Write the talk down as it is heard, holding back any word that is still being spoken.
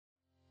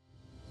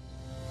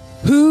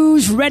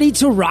Who's ready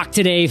to rock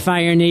today,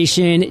 Fire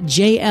Nation?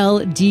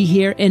 JLD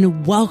here,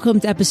 and welcome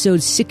to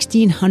episode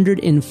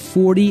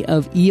 1640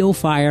 of EO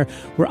Fire,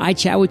 where I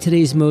chat with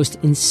today's most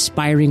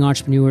inspiring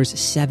entrepreneurs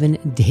 7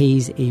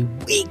 days a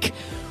week.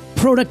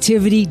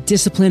 Productivity,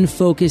 discipline,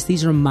 focus.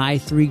 These are my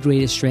 3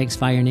 greatest strengths,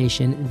 Fire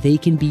Nation. They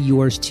can be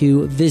yours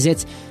too.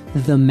 Visit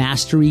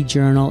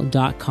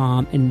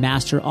themasteryjournal.com and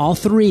master all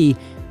 3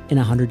 in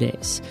 100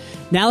 days.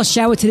 Now let's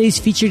chat with today's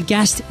featured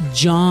guest,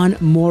 Jon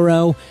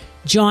Morrow.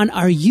 Jon,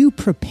 are you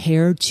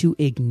prepared to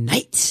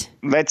ignite?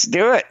 Let's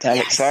do it. I'm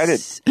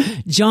excited.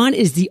 Jon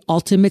is the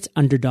ultimate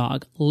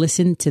underdog.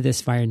 Listen to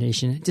this, Fire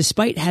Nation.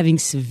 Despite having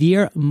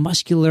severe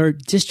muscular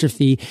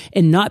dystrophy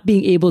and not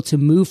being able to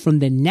move from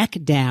the neck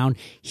down,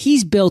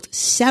 he's built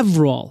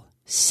several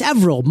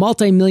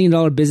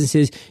multi-million-dollar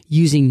businesses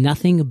using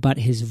nothing but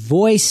his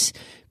voice.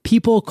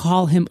 People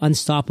call him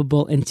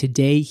unstoppable, and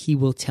today he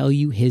will tell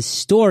you his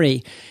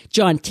story.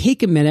 Jon,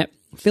 take a minute.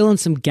 Fill in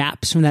some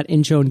gaps from that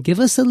intro and give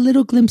us a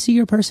little glimpse of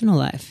your personal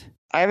life.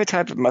 I have a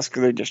type of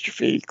muscular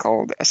dystrophy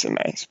called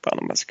SMA,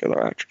 spinal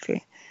muscular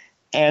atrophy,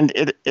 and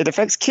it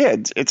affects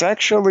kids. It's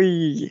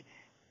actually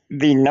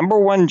the number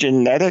 1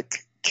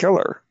 genetic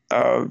killer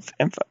of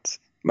infants.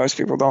 Most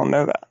people don't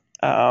know that.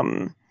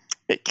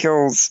 It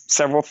kills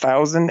several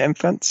thousand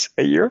infants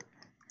a year,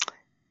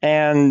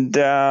 and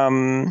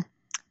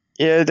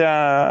it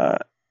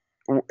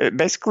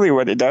basically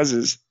what it does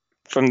is,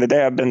 from the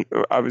day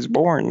I was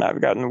born,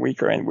 I've gotten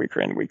weaker and weaker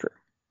and weaker.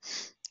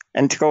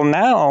 Until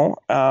now,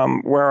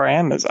 where I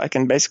am is I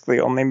can basically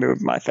only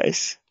move my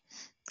face.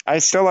 I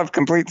still have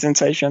complete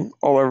sensation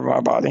all over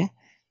my body.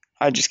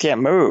 I just can't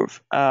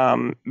move.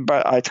 But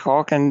I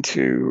talk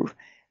into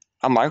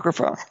a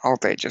microphone all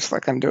day, just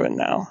like I'm doing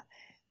now.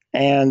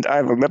 And I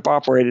have a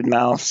lip-operated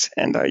mouse,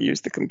 and I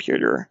use the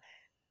computer.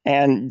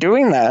 And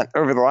doing that,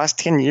 over the last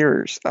 10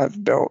 years,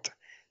 I've built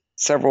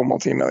several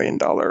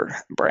multi-million-dollar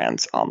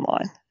brands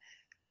online.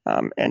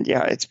 And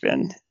yeah, it's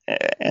been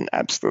an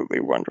absolutely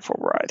wonderful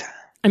ride.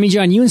 I mean,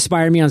 Jon, you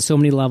inspire me on so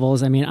many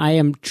levels. I mean, I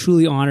am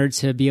truly honored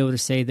to be able to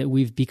say that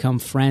we've become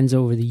friends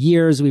over the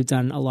years. We've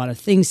done a lot of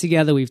things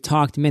together. We've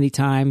talked many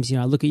times. You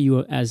know, I look at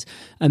you as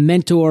a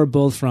mentor,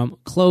 both from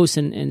close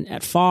and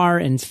at far.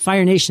 And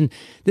Fire Nation,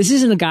 this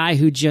isn't a guy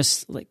who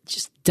just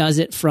does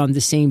it from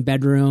the same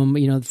bedroom,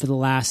 you know, for the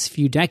last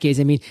few decades.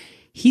 I mean,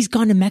 he's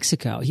gone to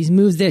Mexico. He's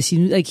moved this.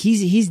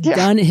 He's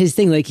done his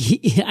thing. Like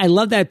I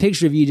love that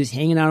picture of you just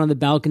hanging out on the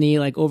balcony,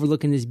 like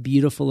overlooking this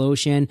beautiful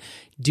ocean,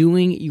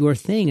 doing your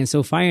thing. And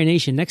so, Fire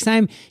Nation, next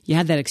time you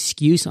have that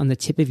excuse on the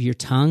tip of your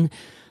tongue,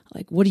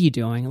 like, what are you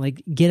doing?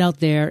 Like, get out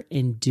there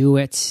and do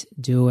it.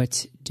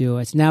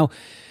 Now,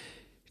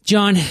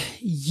 Jon,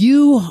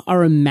 you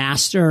are a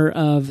master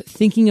of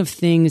thinking of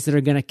things that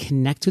are going to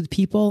connect with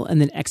people and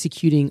then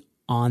executing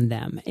on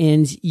them.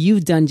 And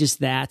you've done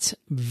just that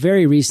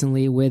very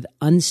recently with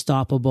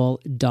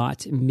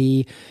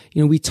unstoppable.me.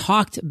 You know, we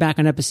talked back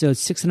on episode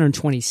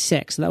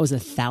 626. So that was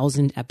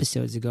 1,000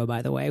 episodes ago,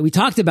 by the way. We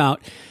talked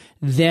about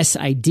this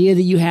idea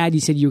that you had.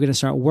 You said you were going to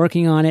start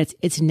working on it.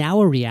 It's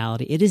now a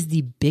reality. It is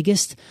the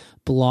biggest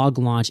blog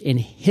launch in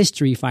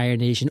history, Fire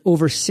Nation.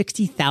 Over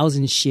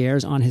 60,000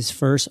 shares on his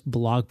first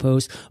blog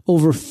post,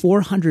 over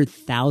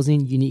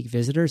 400,000 unique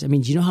visitors. I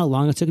mean, do you know how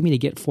long it took me to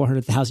get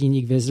 400,000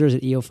 unique visitors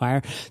at EO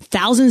Fire?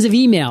 Thousands of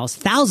emails,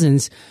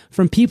 thousands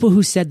from people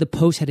who said the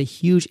post had a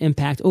huge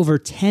impact, over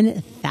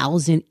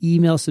 10,000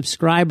 email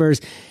subscribers.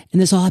 And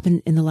this all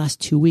happened in the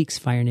last 2 weeks,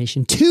 Fire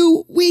Nation.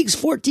 2 weeks,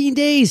 14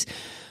 days.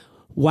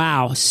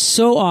 Wow,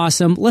 so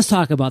awesome. Let's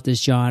talk about this,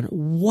 Jon.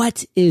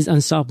 What is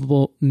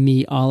Unstoppable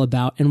Me all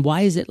about, and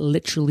why is it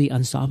literally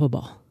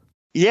unstoppable?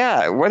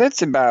 Yeah, what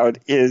it's about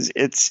is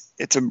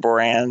it's a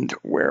brand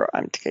where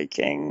I'm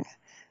taking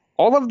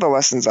all of the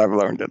lessons I've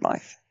learned in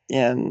life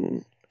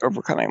in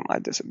overcoming my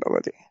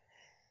disability,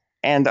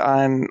 and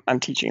I'm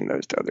teaching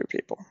those to other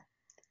people.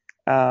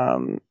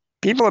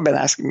 People have been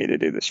asking me to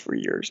do this for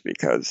years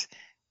because,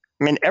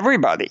 I mean,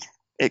 everybody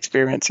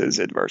experiences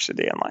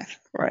adversity in life,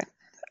 right?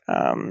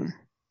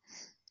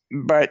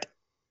 But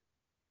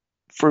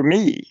for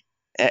me,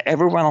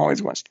 everyone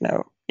always wants to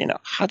know, you know,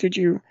 how did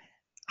you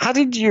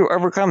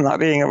overcome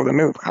not being able to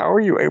move? How are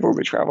you able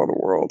to travel the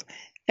world?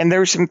 And there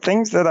are some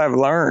things that I've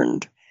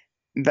learned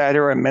that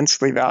are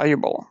immensely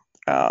valuable,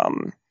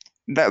 that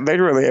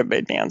literally have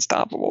made me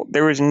unstoppable.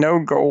 There is no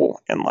goal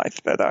in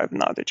life that I've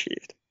not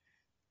achieved.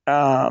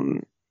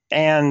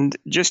 And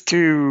just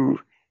to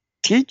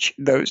teach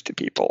those to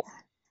people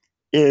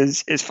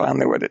is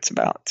finally what it's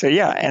about. So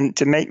yeah, and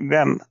to make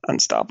them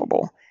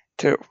unstoppable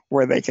to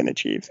where they can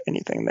achieve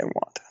anything they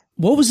want.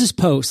 What was this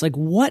post? Like,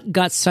 what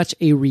got such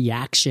a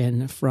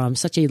reaction from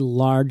such a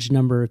large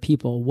number of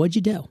people? What'd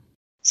you do?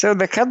 So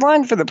the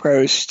headline for the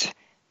post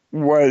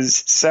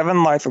was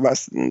 7 life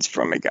lessons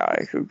from a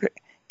guy who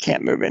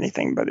can't move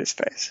anything but his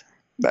face.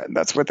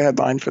 That's what the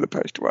headline for the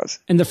post was.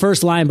 And the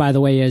first line, by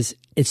the way, is,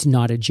 it's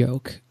not a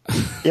joke.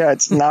 Yeah,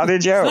 it's not a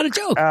joke. It's not a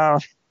joke.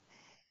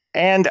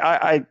 And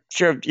I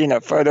showed,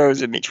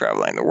 photos of me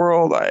traveling the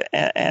world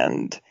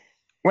and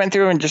went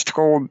through and just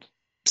told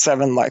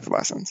 7 life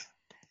lessons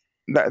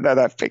that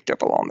I've picked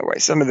up along the way,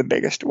 some of the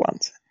biggest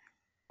ones.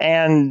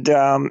 And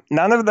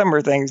none of them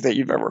are things that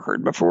you've ever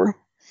heard before.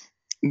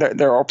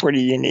 They're all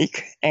pretty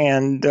unique.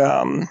 And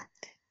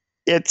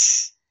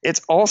it's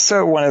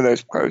also one of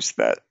those posts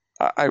that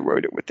I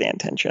wrote it with the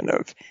intention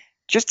of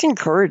just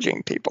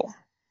encouraging people,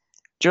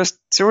 just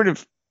sort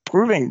of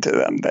proving to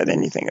them that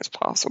anything is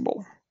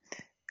possible.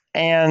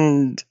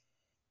 And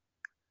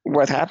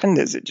what happened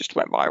is it just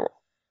went viral.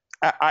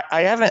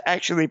 I haven't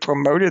actually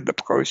promoted the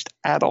post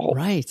at all.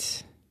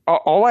 Right.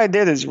 All I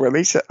did is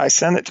release it. I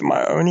sent it to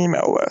my own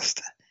email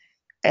list,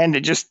 and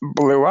it just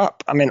blew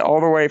up. I mean,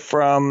 all the way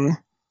from,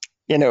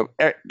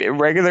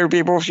 regular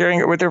people sharing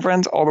it with their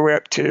friends, all the way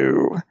up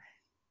to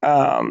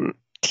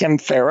Tim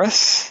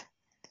Ferriss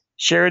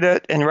shared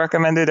it and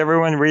recommended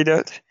everyone read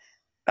it.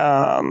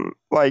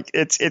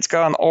 It's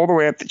gone all the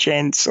way up the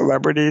chain.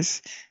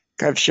 Celebrities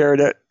have shared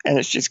it, and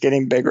it's just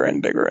getting bigger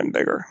and bigger and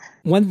bigger.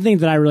 One thing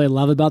that I really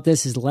love about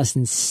this is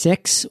lesson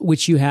 6,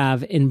 which you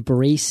have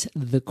embrace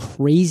the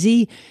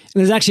crazy. And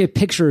there's actually a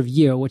picture of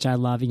you, which I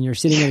love, and you're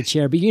sitting in a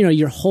chair, but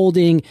you're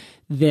holding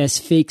this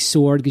fake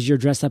sword because you're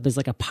dressed up as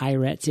like a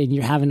pirate and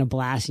you're having a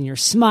blast and you're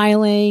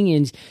smiling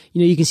and,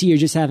 you can see you're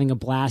just having a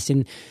blast.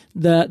 And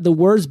the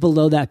words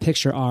below that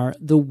picture are,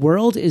 the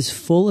world is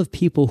full of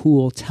people who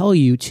will tell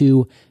you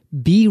to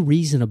be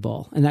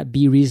reasonable. And that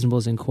be reasonable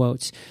is in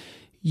quotes.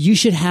 You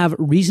should have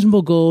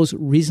reasonable goals,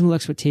 reasonable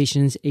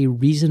expectations, a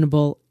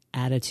reasonable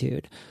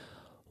attitude.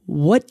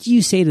 What do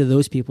you say to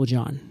those people,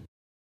 Jon?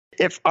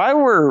 If I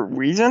were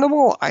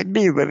reasonable, I'd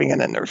be living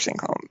in a nursing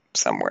home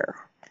somewhere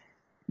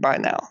by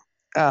now.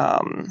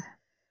 The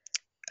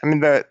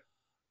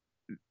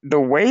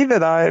way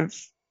that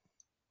I've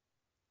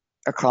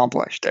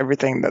accomplished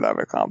everything that I've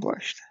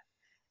accomplished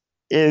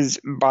is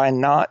by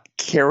not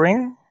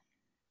caring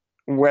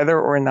whether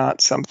or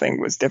not something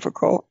was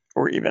difficult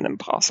or even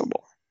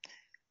impossible.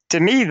 To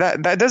me,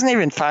 that doesn't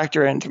even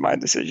factor into my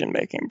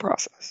decision-making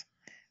process.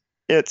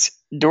 It's,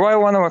 do I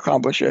want to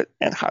accomplish it,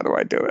 and how do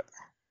I do it?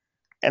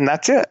 And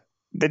that's it.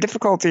 The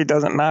difficulty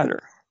doesn't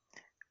matter.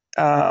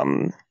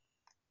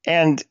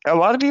 And a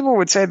lot of people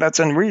would say that's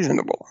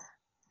unreasonable.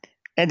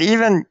 And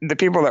even the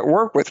people that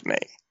work with me,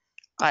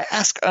 I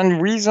ask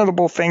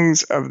unreasonable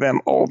things of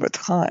them all the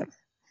time.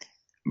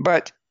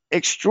 But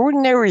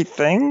extraordinary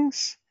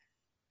things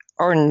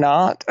are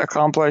not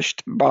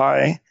accomplished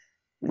by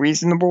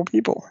reasonable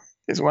people.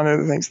 Is one of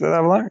the things that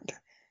I've learned.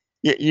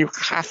 You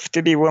have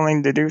to be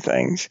willing to do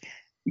things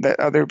that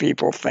other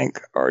people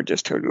think are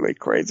just totally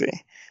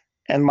crazy.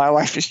 And my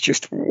life is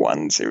just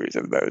one series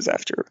of those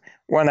after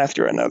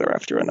another.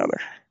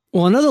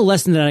 Well, another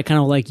lesson that I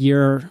kind of like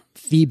your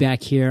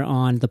feedback here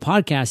on the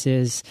podcast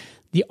is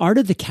the art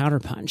of the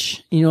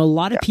counterpunch. A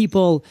lot of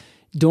people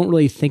don't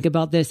really think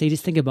about this. They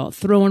just think about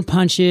throwing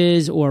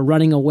punches or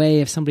running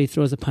away if somebody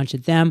throws a punch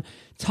at them.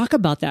 Talk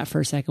about that for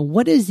a second.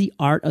 What does the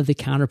art of the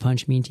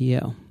counterpunch mean to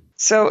you?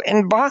 So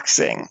in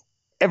boxing,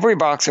 every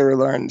boxer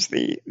learns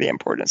the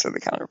importance of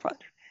the counterpunch.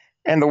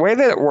 And the way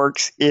that it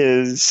works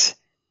is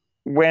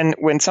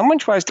when someone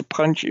tries to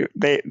punch you,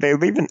 they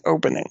leave an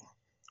opening,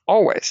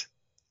 always,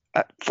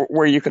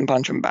 where you can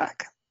punch them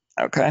back.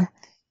 Okay?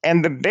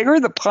 And the bigger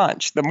the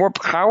punch, the more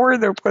power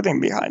they're putting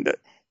behind it,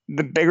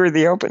 the bigger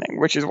the opening,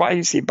 which is why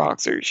you see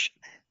boxers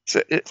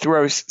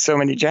throw so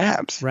many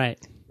jabs. Right?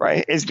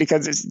 Is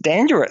because it's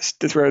dangerous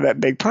to throw that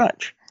big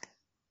punch.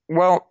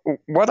 Well,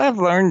 what I've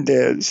learned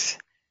is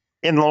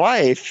in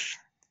life,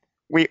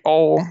 we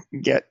all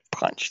get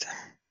punched.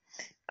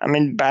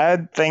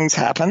 Bad things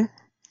happen.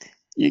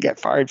 You get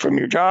fired from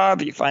your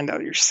job. You find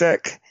out you're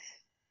sick.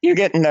 You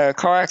get in a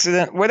car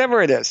accident,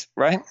 whatever it is,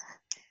 right?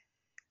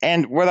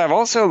 And what I've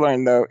also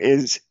learned, though,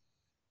 is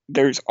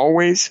there's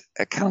always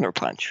a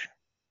counterpunch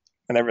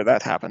whenever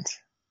that happens.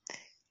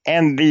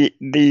 And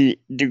the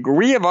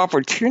degree of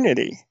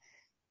opportunity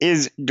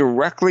is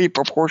directly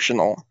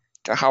proportional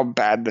to how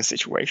bad the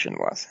situation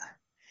was.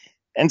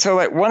 And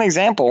so, one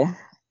example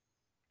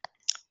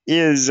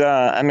is,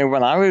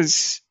 when I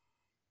was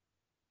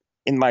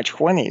in my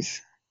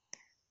 20s,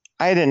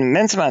 I had an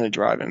immense amount of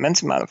drive,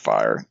 immense amount of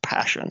fire,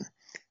 passion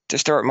to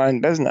start my own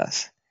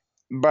business.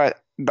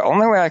 But the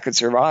only way I could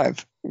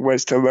survive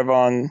was to live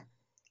on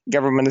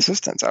government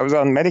assistance. I was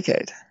on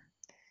Medicaid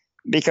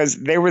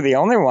because they were the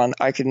only one.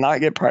 I could not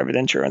get private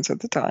insurance at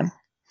the time.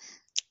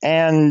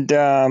 And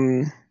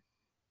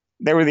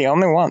they were the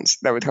only ones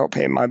that would help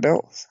pay my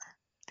bills.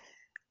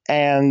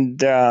 And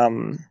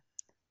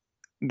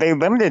they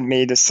limited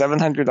me to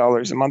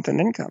 $700 a month in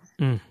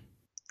income,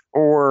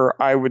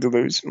 or I would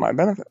lose my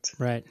benefits.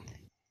 Right.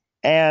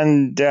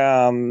 And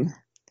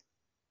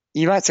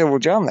you might say, well,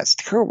 Jon, that's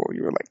terrible.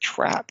 You were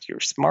trapped.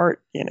 You're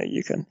smart.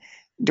 You can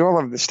do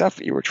all of the stuff,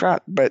 but you were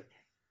trapped. But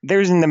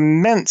there's an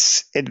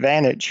immense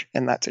advantage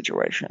in that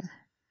situation.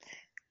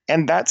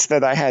 And that's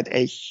that I had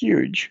a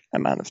huge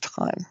amount of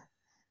time.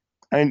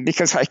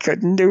 Because I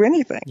couldn't do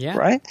anything,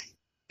 right?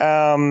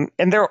 And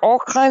there are all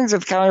kinds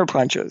of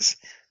counterpunches.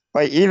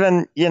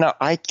 Even,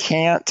 I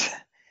can't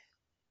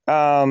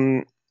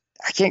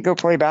go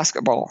play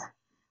basketball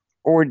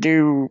or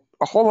do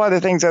a whole lot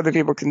of things other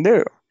people can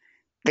do.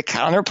 The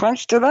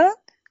counterpunch to that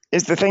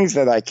is the things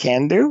that I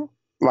can do,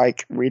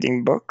 like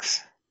reading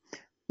books,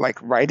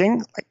 like writing,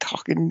 like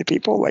talking to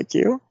people like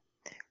you,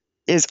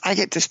 is I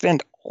get to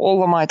spend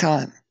all of my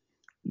time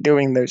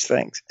doing those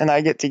things, and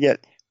I get to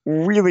get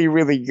really,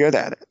 really good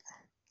at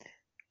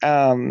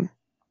it.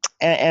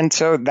 And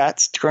so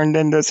that's turned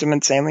into some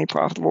insanely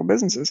profitable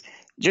businesses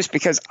just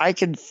because I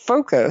could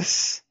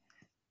focus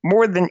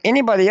more than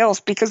anybody else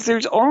because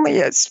there's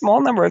only a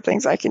small number of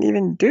things I can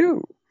even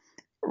do,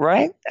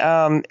 right?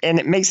 And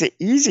it makes it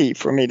easy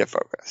for me to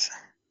focus.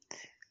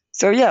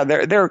 So yeah,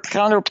 there are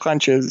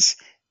counterpunches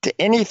to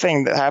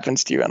anything that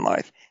happens to you in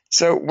life.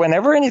 So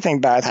whenever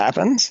anything bad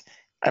happens,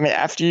 I mean,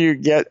 after you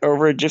get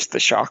over just the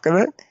shock of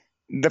it,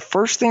 the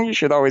first thing you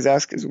should always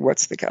ask is,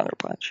 what's the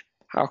counterpunch?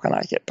 How can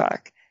I get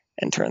back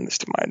and turn this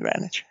to my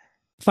advantage?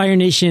 Fire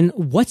Nation,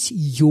 what's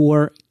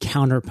your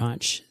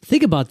counterpunch?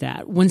 Think about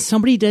that. When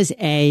somebody does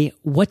A,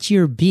 what's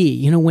your B?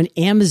 You know, when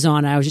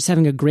Amazon, I was just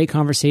having a great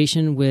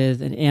conversation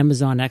with an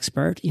Amazon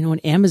expert. You know, when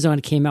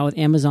Amazon came out with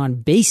Amazon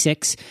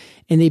Basics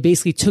and they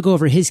basically took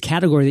over his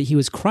category that he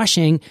was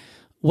crushing,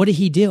 what did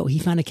he do? He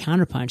found a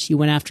counterpunch. He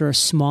went after a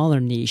smaller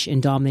niche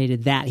and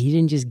dominated that. He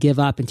didn't just give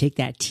up and take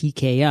that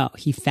TKO.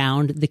 He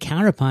found the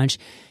counterpunch.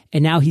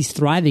 And now he's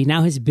thriving.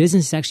 Now his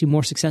business is actually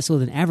more successful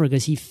than ever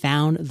because he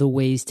found the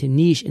ways to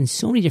niche in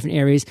so many different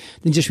areas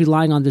than just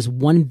relying on this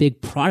one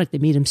big product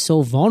that made him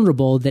so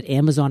vulnerable that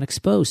Amazon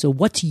exposed. So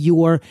what's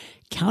your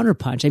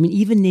counterpunch? I mean,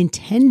 even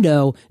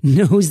Nintendo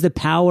knows the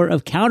power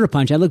of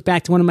counterpunch. I look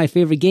back to one of my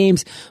favorite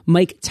games,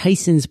 Mike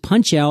Tyson's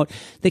Punch-Out.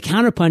 The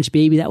counterpunch,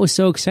 baby, that was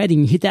so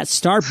exciting. You hit that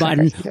start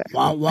button,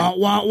 wah, wah,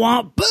 wah,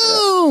 wah,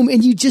 boom,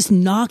 and you just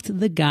knocked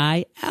the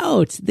guy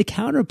out. The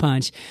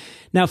counterpunch.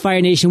 Now,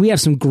 Fire Nation, we have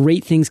some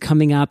great things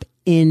coming up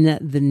in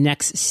the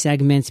next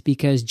segment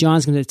because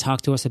Jon's going to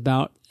talk to us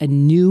about a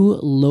new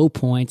low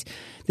point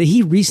that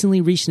he recently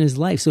reached in his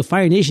life. So,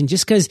 Fire Nation,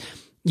 just because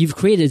you've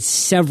created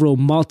several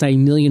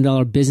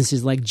multi-million-dollar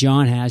businesses like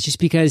Jon has, just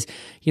because,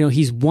 you know,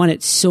 he's won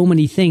at so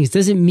many things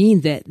doesn't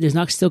mean that there's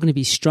not still going to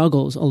be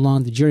struggles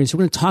along the journey. So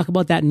we're going to talk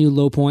about that new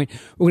low point.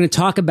 We're going to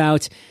talk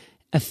about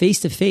a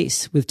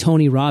face-to-face with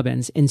Tony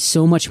Robbins and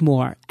so much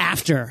more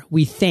after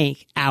we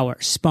thank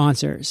our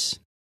sponsors.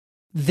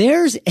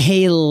 There's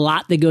a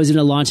lot that goes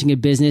into launching a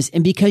business,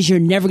 and because you're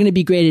never going to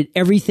be great at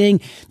everything,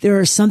 there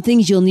are some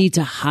things you'll need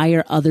to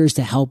hire others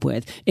to help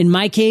with. In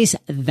my case,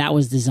 that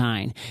was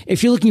design.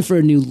 If you're looking for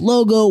a new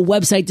logo,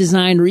 website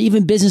design, or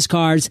even business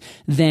cards,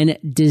 then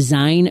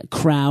Design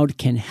Crowd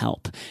can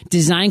help.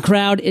 Design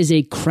Crowd is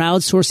a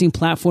crowdsourcing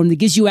platform that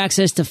gives you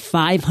access to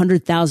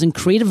 500,000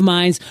 creative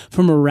minds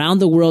from around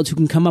the world who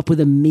can come up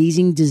with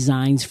amazing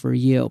designs for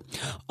you.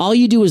 All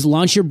you do is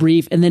launch your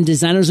brief, and then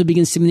designers will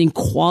begin submitting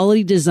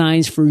quality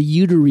designs for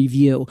you to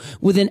review.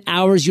 Within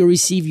hours, you'll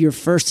receive your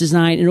first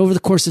design, and over the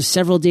course of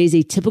several days,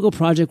 a typical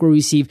project will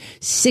receive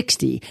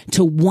 60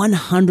 to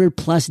 100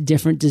 plus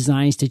different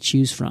designs to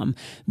choose from.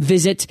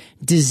 Visit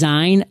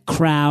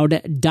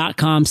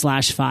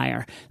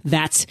designcrowd.com/fire.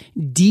 That's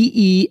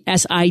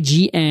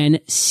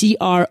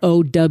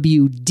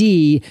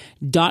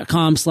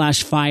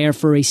DESIGNCROWD.com/fire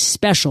for a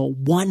special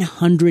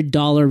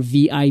 $100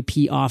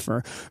 VIP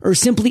offer, or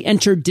simply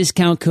enter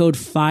discount code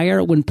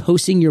FIRE when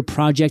posting your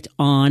project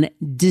on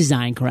Design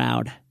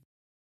Crowd.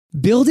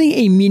 Building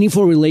a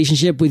meaningful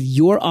relationship with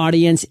your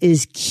audience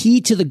is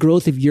key to the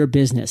growth of your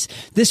business.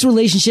 This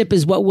relationship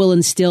is what will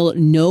instill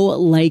know,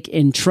 like,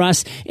 and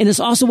trust, and it's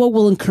also what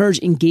will encourage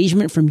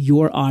engagement from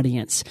your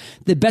audience.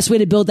 The best way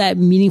to build that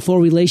meaningful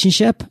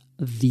relationship?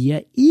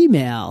 Via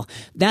email.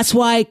 That's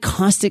why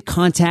Constant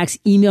Contact's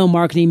email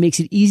marketing makes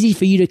it easy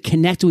for you to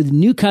connect with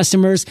new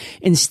customers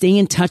and stay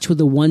in touch with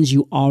the ones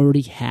you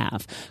already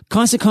have.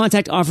 Constant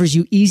Contact offers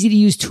you easy to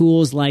use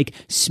tools like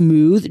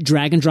smooth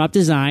drag and drop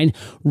design,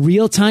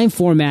 real-time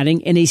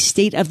formatting, and a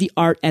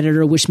state-of-the-art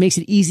editor, which makes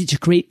it easy to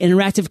create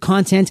interactive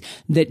content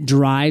that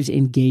drives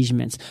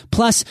engagement.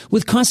 Plus,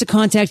 with Constant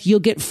Contact,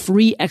 you'll get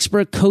free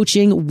expert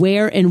coaching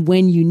where and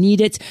when you need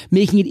it,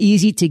 making it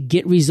easy to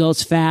get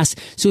results fast.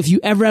 So if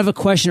you ever have a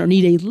question or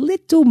need a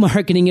little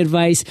marketing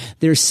advice,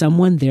 there's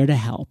someone there to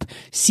help.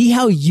 See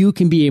how you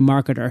can be a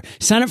marketer.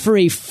 Sign up for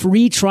a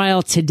free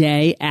trial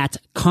today at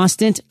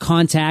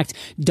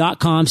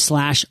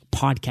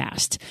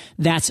constantcontact.com/podcast.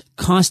 That's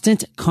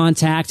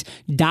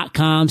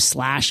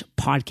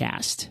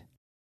constantcontact.com/podcast.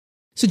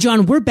 So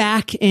Jon, we're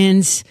back, and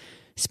it's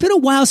been a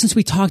while since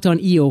we talked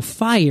on EO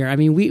Fire. I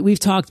mean, we've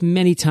talked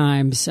many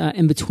times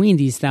in between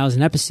these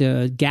 1,000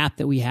 episode gap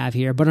that we have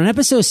here, but on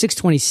episode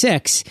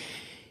 626,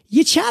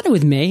 you chatted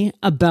with me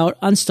about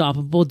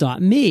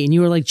unstoppable.me, and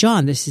you were like,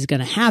 Jon, this is going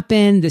to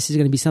happen. This is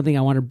going to be something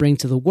I want to bring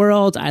to the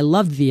world. I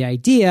loved the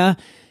idea.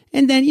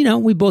 And then, you know,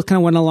 we both kind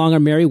of went along our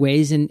merry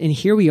ways. And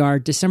here we are,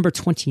 December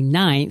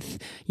 29th,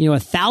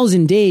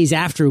 1,000 days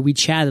after we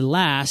chatted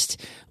last,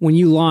 when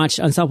you launched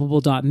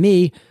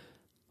unstoppable.me.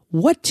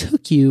 What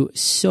took you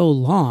so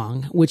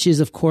long? Which is,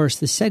 of course,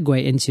 the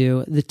segue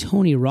into the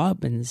Tony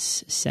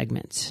Robbins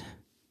segment.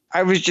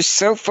 I was just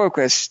so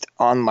focused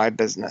on my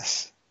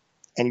business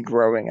and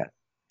growing it.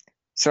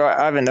 So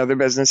I have another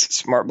business,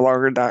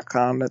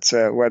 smartblogger.com. It's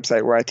a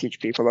website where I teach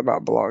people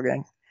about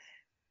blogging.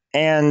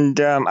 And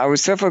I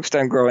was so focused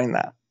on growing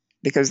that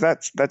because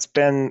that's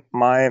been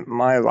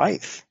my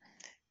life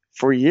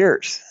for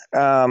years.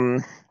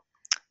 And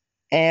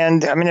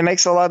I mean, it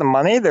makes a lot of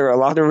money. There are a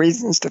lot of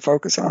reasons to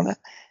focus on it.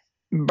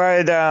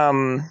 But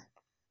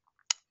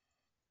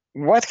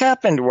what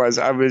happened was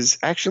I was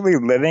actually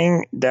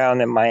living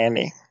down in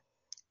Miami,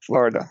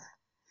 Florida.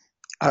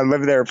 I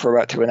lived there for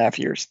about 2.5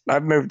 years.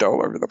 I've moved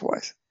all over the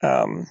place.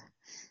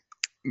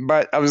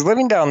 But I was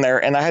living down there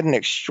and I had an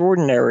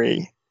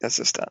extraordinary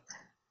assistant.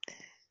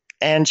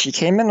 And she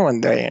came in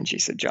one day and she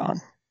said, Jon,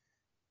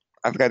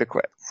 I've got to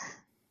quit.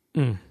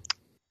 And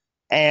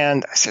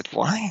I said,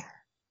 why?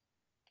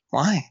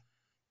 Why?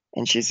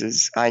 And she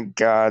says, I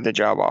got a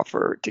job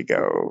offer to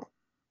go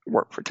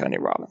work for Tony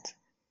Robbins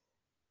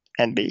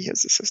and be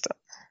his assistant.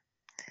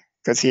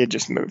 Because he had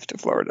just moved to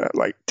Florida,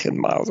 like 10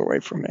 miles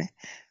away from me.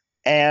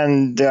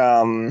 And,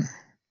 I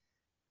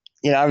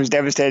was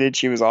devastated.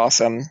 She was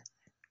awesome,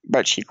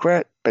 but she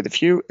quit. But a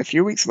few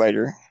weeks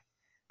later,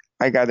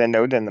 I got a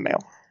note in the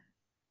mail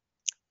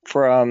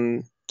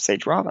from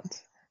Sage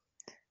Robbins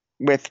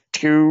with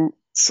 2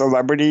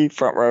 celebrity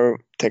front row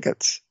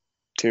tickets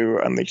to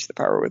Unleash the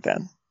Power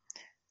Within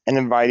and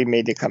invited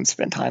me to come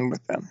spend time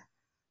with them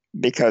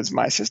because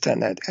my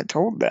assistant had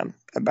told them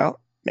about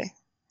me.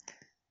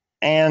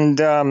 And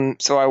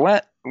so I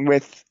went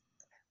with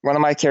one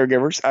of my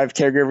caregivers. I have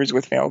caregivers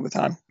with me all the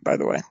time, by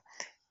the way.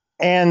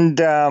 And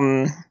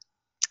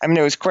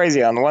it was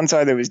crazy. On the one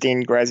side, there was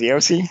Dean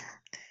Graziosi,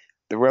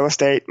 the real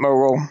estate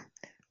mogul.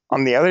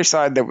 On the other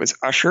side, there was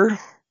Usher,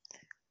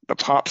 the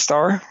pop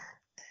star.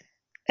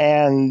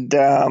 And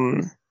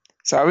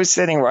so I was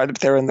sitting right up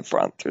there in the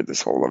front through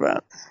this whole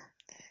event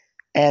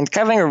and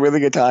having a really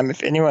good time.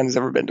 If anyone's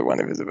ever been to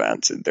one of his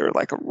events, they're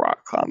like a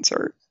rock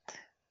concert.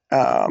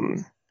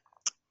 And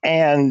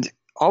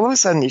all of a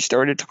sudden, he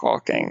started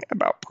talking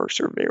about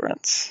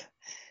perseverance.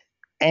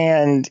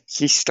 And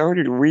he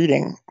started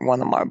reading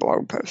one of my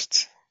blog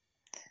posts.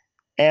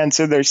 And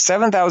so there's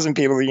 7,000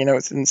 people,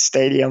 it's in the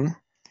stadium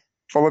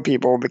full of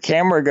people. The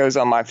camera goes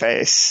on my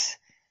face.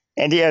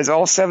 And he has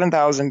all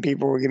 7,000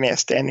 people give me a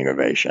standing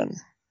ovation.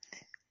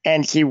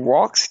 And he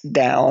walks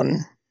down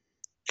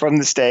from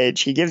the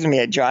stage. He gives me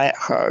a giant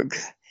hug.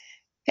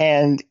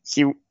 And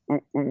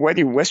what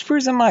he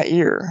whispers in my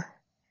ear,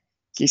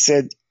 he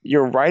said,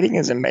 your writing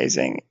is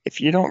amazing. If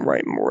you don't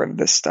write more of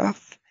this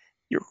stuff,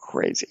 you're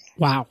crazy.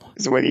 Wow.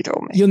 Is what he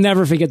told me. You'll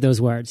never forget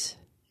those words.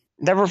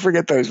 Never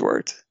forget those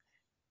words.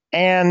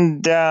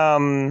 And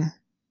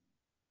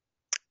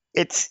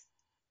it's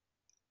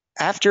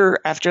after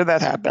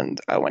that happened,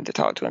 I went to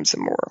talk to him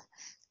some more.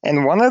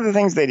 And one of the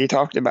things that he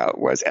talked about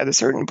was at a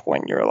certain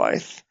point in your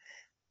life,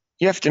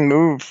 you have to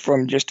move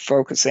from just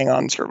focusing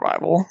on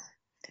survival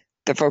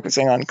to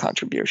focusing on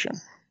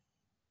contribution.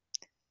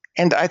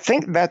 And I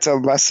think that's a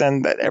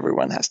lesson that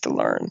everyone has to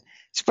learn,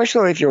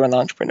 especially if you're an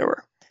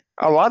entrepreneur.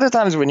 A lot of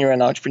times when you're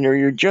an entrepreneur,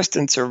 you're just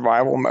in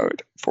survival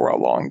mode for a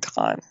long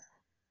time.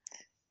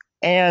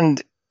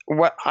 And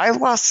what I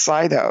lost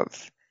sight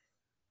of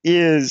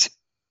is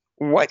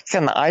what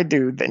can I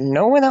do that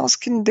no one else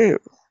can do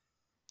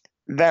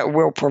that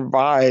will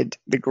provide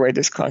the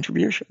greatest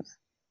contribution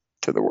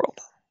to the world?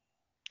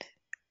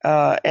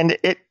 And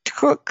it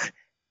took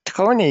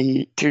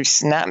Tony to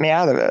snap me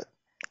out of it.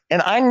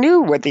 And I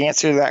knew what the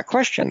answer to that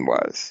question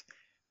was.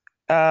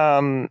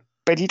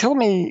 But he told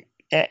me,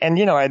 and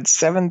I had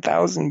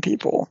 7,000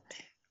 people.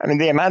 I mean,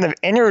 the amount of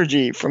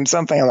energy from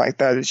something like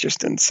that is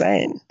just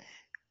insane.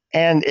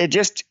 And it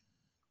just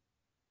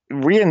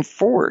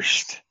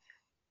reinforced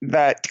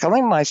that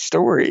telling my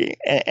story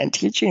and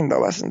teaching the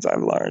lessons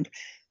I've learned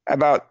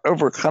about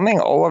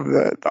overcoming all of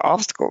the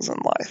obstacles in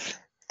life,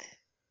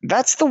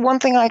 that's the one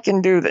thing I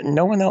can do that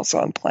no one else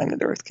on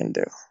planet Earth can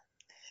do.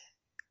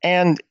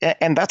 And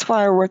that's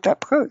why I wrote that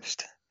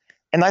post.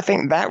 And I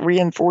think that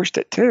reinforced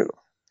it too.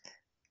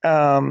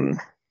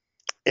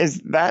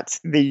 Is that's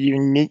the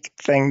unique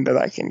thing that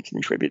I can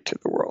contribute to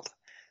the world.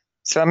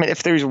 So, I mean,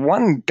 if there's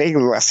one big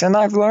lesson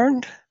I've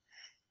learned,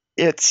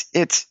 it's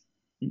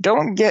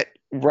don't get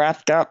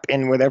wrapped up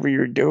in whatever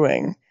you're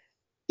doing.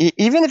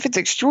 Even if it's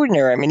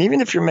extraordinary, I mean,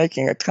 even if you're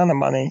making a ton of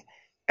money,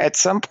 at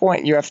some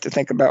point you have to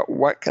think about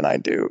what can I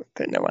do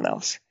that no one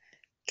else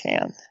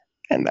can.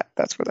 And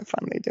that's what I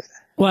finally did.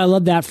 Well, I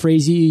love that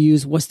phrase you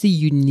use. What's the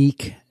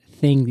unique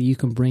thing that you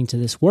can bring to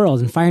this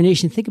world? And Fire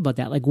Nation, think about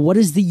that. Like, what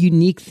is the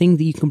unique thing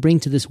that you can bring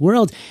to this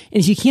world?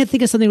 And if you can't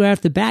think of something right off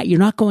the bat, you're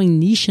not going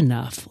niche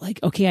enough.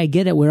 Like, okay, I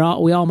get it. We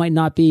all might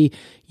not be,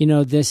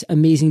 this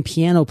amazing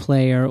piano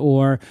player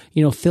or,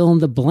 fill in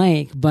the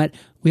blank, but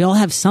we all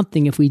have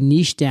something if we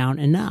niche down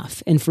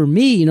enough. And for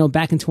me,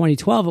 back in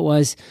 2012, it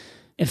was,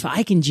 if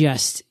I can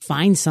just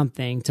find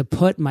something to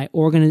put my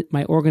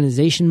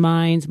organizational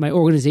mind,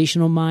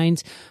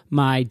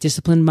 my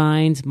disciplined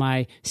mind,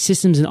 my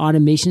systems and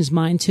automations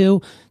mind to,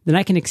 then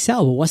I can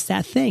excel. Well, what's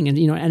that thing? And,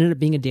 it ended up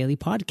being a daily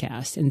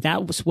podcast. And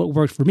that was what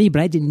worked for me,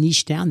 but I didn't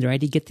niche down there. I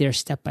had to get there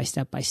step by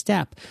step by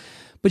step.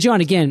 But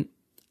Jon, again,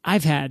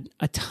 I've had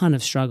a ton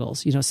of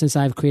struggles, since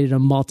I've created a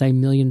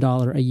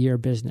multi-million-dollar a year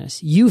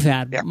business. You've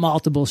had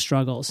multiple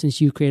struggles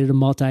since you created a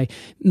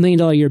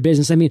multi-million-dollar a year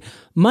business. I mean,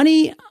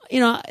 money,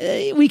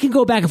 we can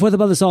go back and forth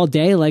about this all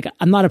day. Like,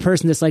 I'm not a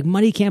person that's like,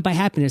 money can't buy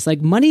happiness.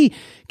 Like, money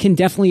can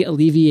definitely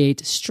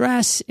alleviate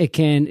stress. It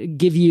can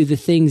give you the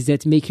things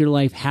that make your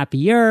life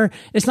happier.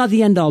 It's not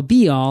the end all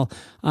be all.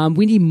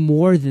 We need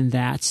more than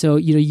that. So,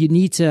 you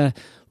need to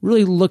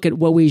really look at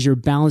what ways you're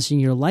balancing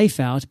your life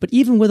out. But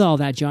even with all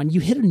that, Jon, you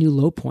hit a new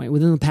low point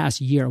within the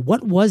past year.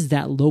 What was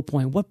that low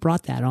point? What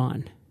brought that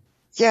on?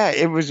 Yeah,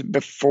 it was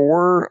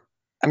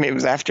it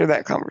was after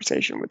that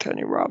conversation with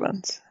Tony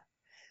Robbins.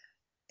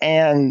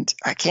 And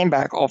I came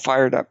back all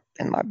fired up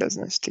in my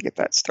business to get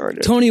that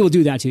started. Tony will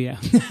do that to you.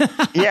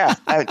 Yeah,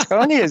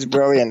 Tony is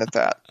brilliant at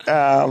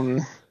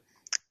that.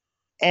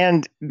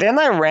 And then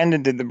I ran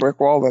into the brick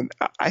wall, and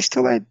I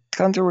still had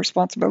tons of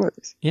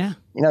responsibilities. Yeah.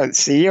 The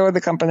CEO of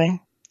the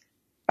company,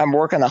 I'm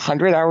working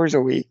 100 hours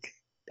a week,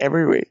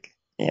 every week,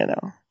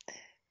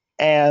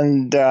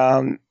 and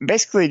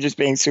basically just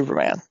being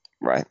Superman,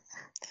 right?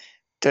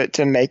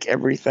 To make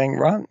everything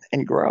run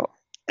and grow.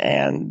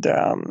 And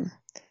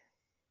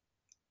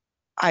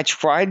I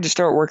tried to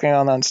start working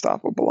on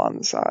Unstoppable on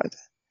the side,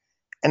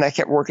 and I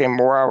kept working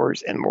more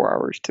hours and more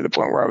hours to the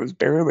point where I was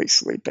barely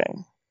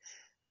sleeping.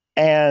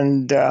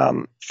 And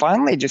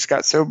finally just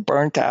got so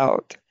burnt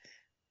out.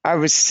 I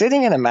was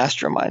sitting in a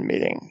mastermind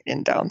meeting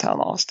in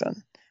downtown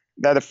Austin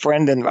that a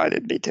friend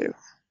invited me to.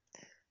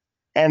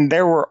 And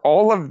there were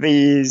all of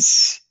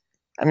these,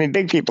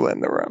 big people in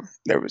the room.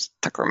 There was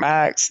Tucker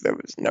Max, there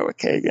was Noah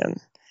Kagan.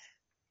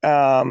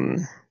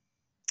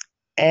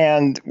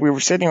 And we were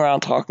sitting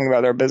around talking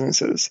about our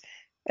businesses.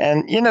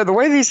 And, the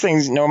way these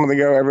things normally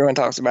go, everyone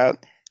talks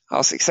about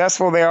how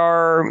successful they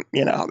are,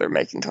 how they're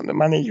making tons of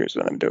money. Here's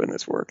what I'm doing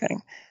that's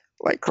working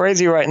like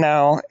crazy right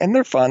now. And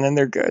they're fun and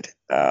they're good.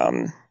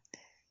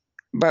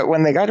 But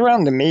when they got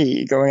around to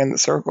me going in the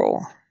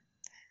circle,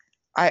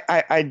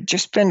 I'd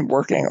just been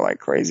working like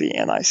crazy.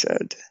 And I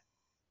said,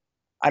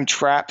 I'm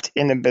trapped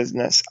in a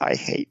business I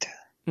hate.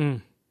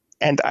 And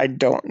I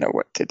don't know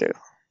what to do.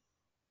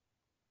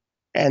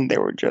 And they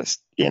were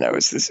just, it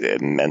was this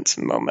immense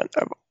moment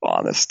of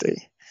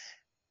honesty.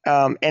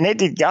 And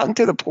it had gotten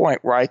to the point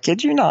where, I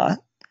kid you not,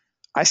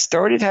 I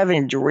started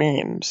having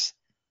dreams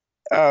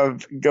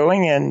of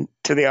going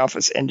into the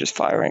office and just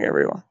firing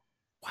everyone.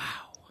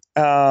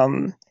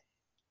 Wow.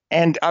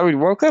 And I would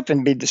wake up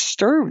and be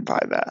disturbed by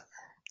that.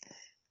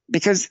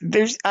 Because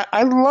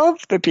I love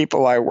the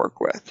people I work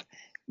with,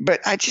 but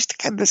I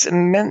just had this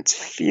immense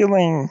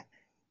feeling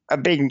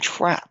of being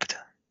trapped,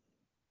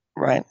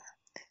 right?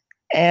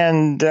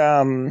 And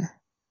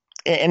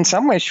in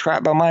some ways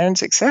trapped by my own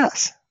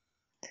success.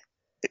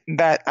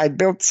 That I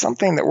built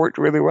something that worked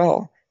really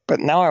well, but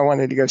now I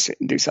wanted to go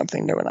do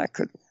something new and I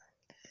couldn't.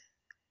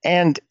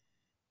 And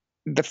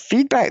the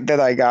feedback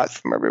that I got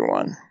from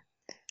everyone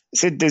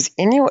said,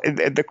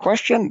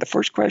 the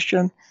first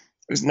question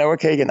was Noah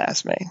Kagan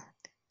asked me.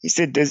 He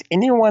said, does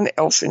anyone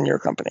else in your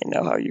company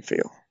know how you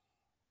feel?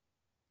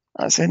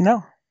 I said,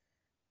 no.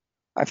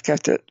 I've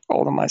kept it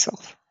all to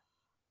myself.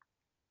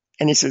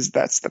 And he says,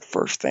 that's the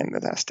first thing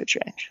that has to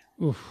change.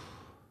 Oof.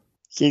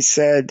 He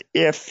said,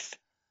 if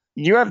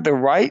you have the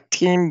right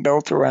team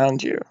built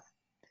around you,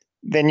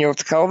 then you'll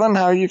tell them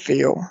how you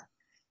feel.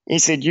 He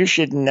said, you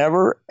should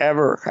never,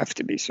 ever have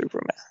to be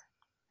Superman.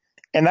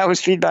 And that was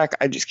feedback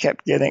I just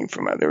kept getting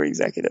from other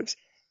executives.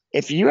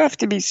 If you have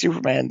to be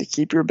Superman to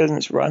keep your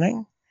business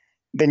running,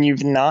 then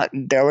you've not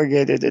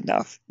delegated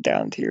enough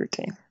down to your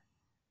team.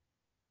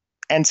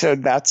 And so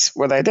that's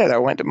what I did. I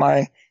went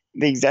to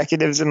the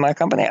executives in my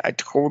company. I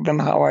told them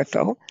how I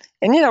felt.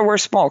 And, we're a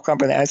small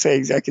company. I say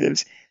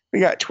executives. We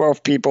got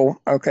 12 people.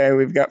 Okay,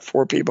 we've got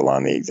 4 people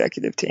on the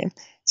executive team.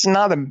 It's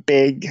not a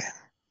big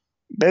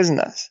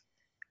business.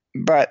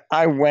 But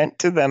I went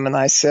to them and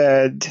I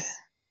said,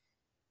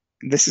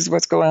 this is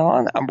what's going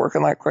on. I'm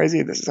working like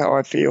crazy. This is how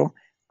I feel.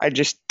 I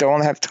just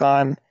don't have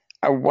time.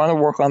 I want to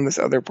work on this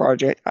other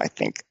project. I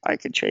think I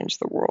could change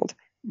the world,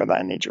 but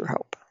I need your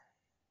help.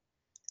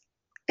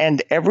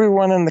 And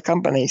everyone in the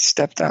company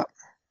stepped up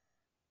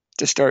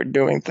to start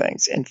doing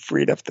things and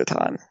freed up the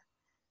time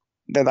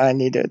that I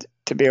needed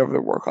to be able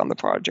to work on the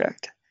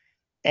project.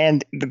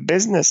 And the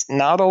business,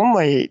 not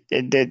only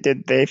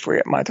did they free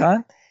up my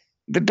time,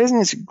 the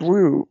business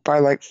grew by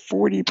like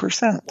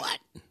 40%. What?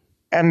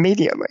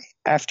 Immediately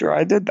after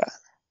I did that.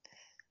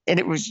 And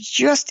it was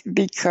just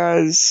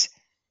because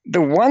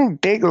the one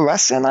big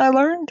lesson I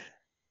learned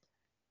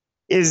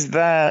is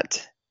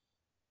that,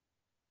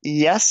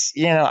 yes,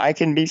 I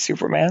can be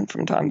Superman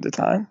from time to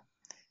time,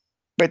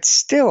 but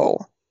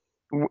still,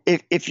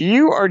 if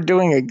you are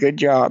doing a good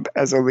job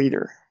as a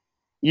leader,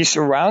 you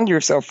surround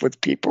yourself with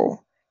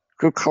people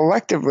who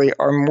collectively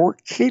are more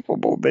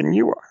capable than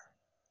you are.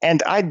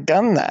 And I'd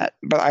done that,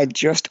 but I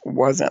just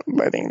wasn't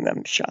letting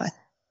them shine.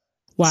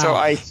 Wow. So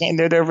I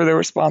handed over the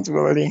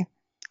responsibility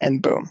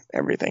and boom,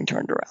 everything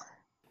turned around.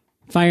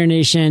 Fire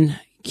Nation,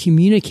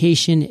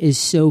 communication is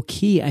so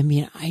key. I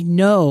mean, I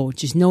know,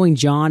 just knowing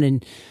Jon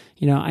and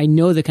I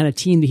know the kind of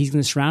team that he's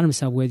going to surround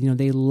himself with.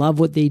 They love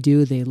what they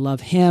do. They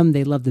love him.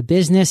 They love the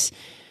business.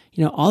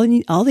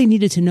 All they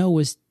needed to know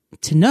was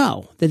to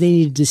know that they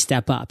needed to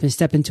step up and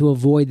step into a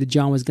void that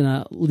Jon was going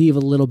to leave a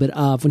little bit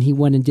of when he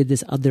went and did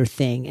this other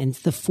thing. And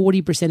the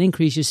 40%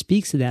 increase just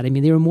speaks to that. I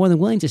mean, they were more than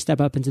willing to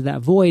step up into that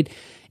void.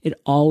 It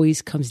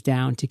always comes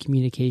down to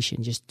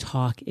communication. Just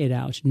talk it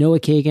out. Noah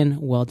Kagan,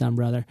 well done,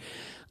 brother.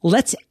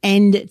 Let's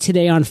end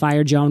today on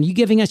fire, Jon. You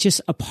giving us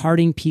just a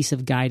parting piece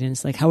of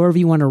guidance, like however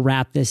you want to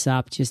wrap this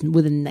up, just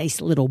with a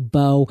nice little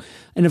bow.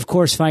 And of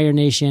course, Fire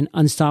Nation,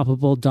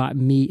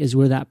 unstoppable.me is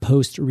where that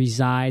post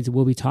resides.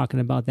 We'll be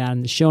talking about that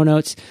in the show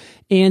notes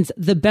and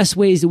the best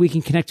ways that we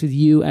can connect with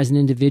you as an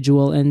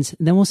individual. And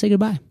then we'll say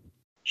goodbye.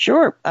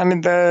 Sure. I mean,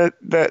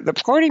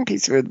 the parting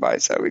piece of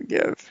advice I would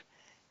give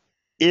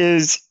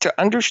is to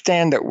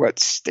understand at what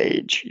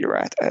stage you're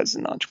at as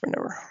an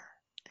entrepreneur.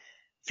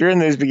 If you're in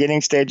those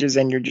beginning stages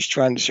and you're just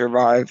trying to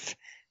survive,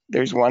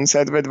 there's one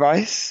set of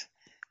advice.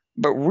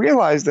 But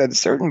realize that at a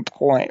certain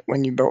point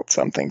when you build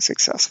something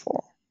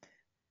successful,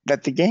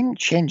 that the game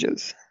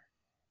changes.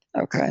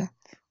 Okay?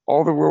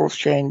 All the rules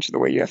change, the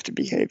way you have to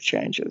behave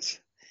changes.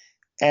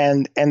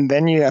 And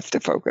then you have to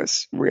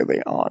focus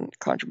really on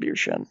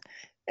contribution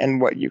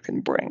and what you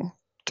can bring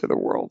to the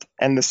world.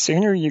 And the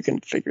sooner you can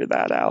figure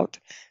that out,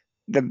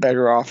 the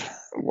better off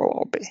we'll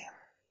all be.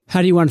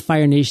 How do you want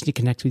Fire Nation to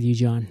connect with you,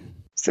 Jon?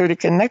 So to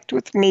connect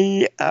with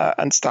me,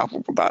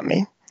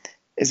 unstoppable.me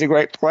is a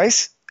great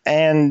place.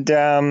 And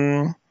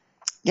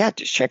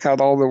just check out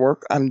all the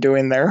work I'm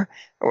doing there.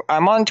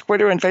 I'm on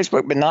Twitter and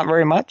Facebook, but not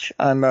very much.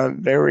 I'm I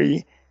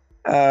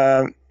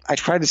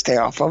try to stay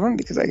off of them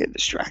because I get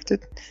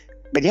distracted.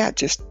 But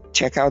just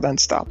check out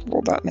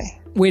unstoppable.me.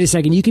 Wait a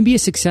second. You can be a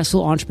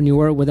successful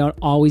entrepreneur without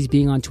always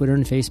being on Twitter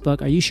and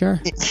Facebook. Are you sure?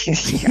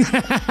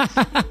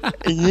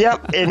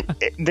 Yep. And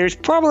there's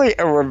probably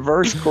a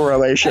reverse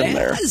correlation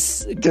there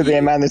to the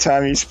amount of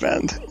time you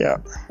spend. Yeah.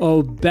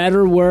 Oh,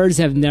 better words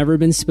have never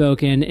been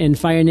spoken. In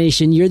Fire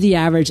Nation, you're the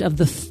average of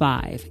the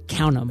 5,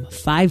 count them,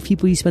 5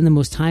 people you spend the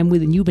most time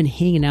with, and you've been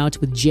hanging out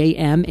with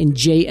JM and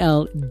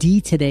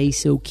JLD today,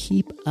 so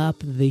keep up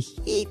the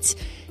heat.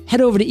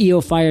 Head over to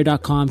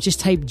eofire.com. Just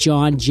type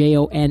Jon,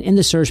 Jon, in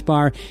the search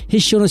bar.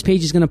 His show notes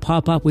page is going to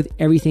pop up with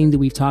everything that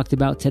we've talked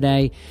about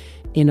today.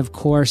 And of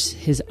course,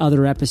 his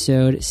other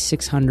episode,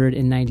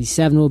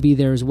 697, will be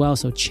there as well.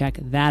 So check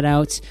that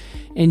out.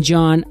 And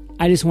Jon,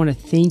 I just want to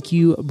thank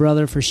you,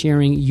 brother, for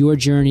sharing your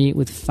journey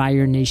with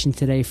Fire Nation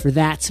today. For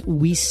that,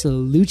 we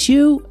salute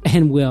you,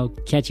 and we'll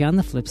catch you on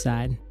the flip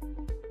side.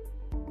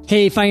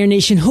 Hey, Fire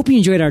Nation. Hope you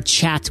enjoyed our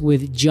chat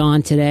with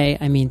Jon today.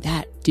 I mean,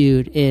 that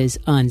dude is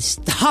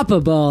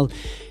unstoppable.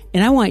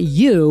 And I want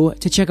you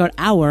to check out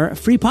our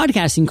free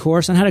podcasting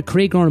course on how to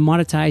create, grow, and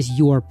monetize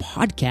your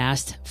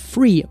podcast.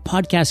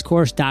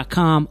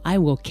 Freepodcastcourse.com. I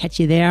will catch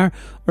you there,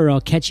 or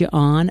I'll catch you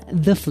on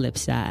the flip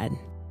side.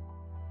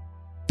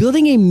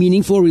 Building a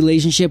meaningful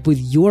relationship with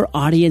your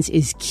audience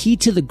is key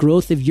to the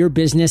growth of your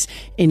business,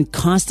 and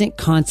Constant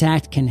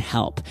Contact can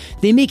help.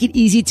 They make it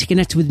easy to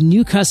connect with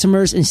new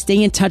customers and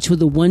stay in touch with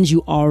the ones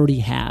you already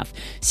have.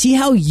 See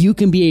how you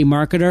can be a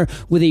marketer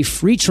with a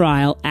free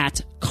trial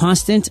at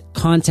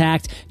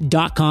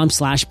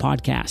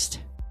constantcontact.com/podcast.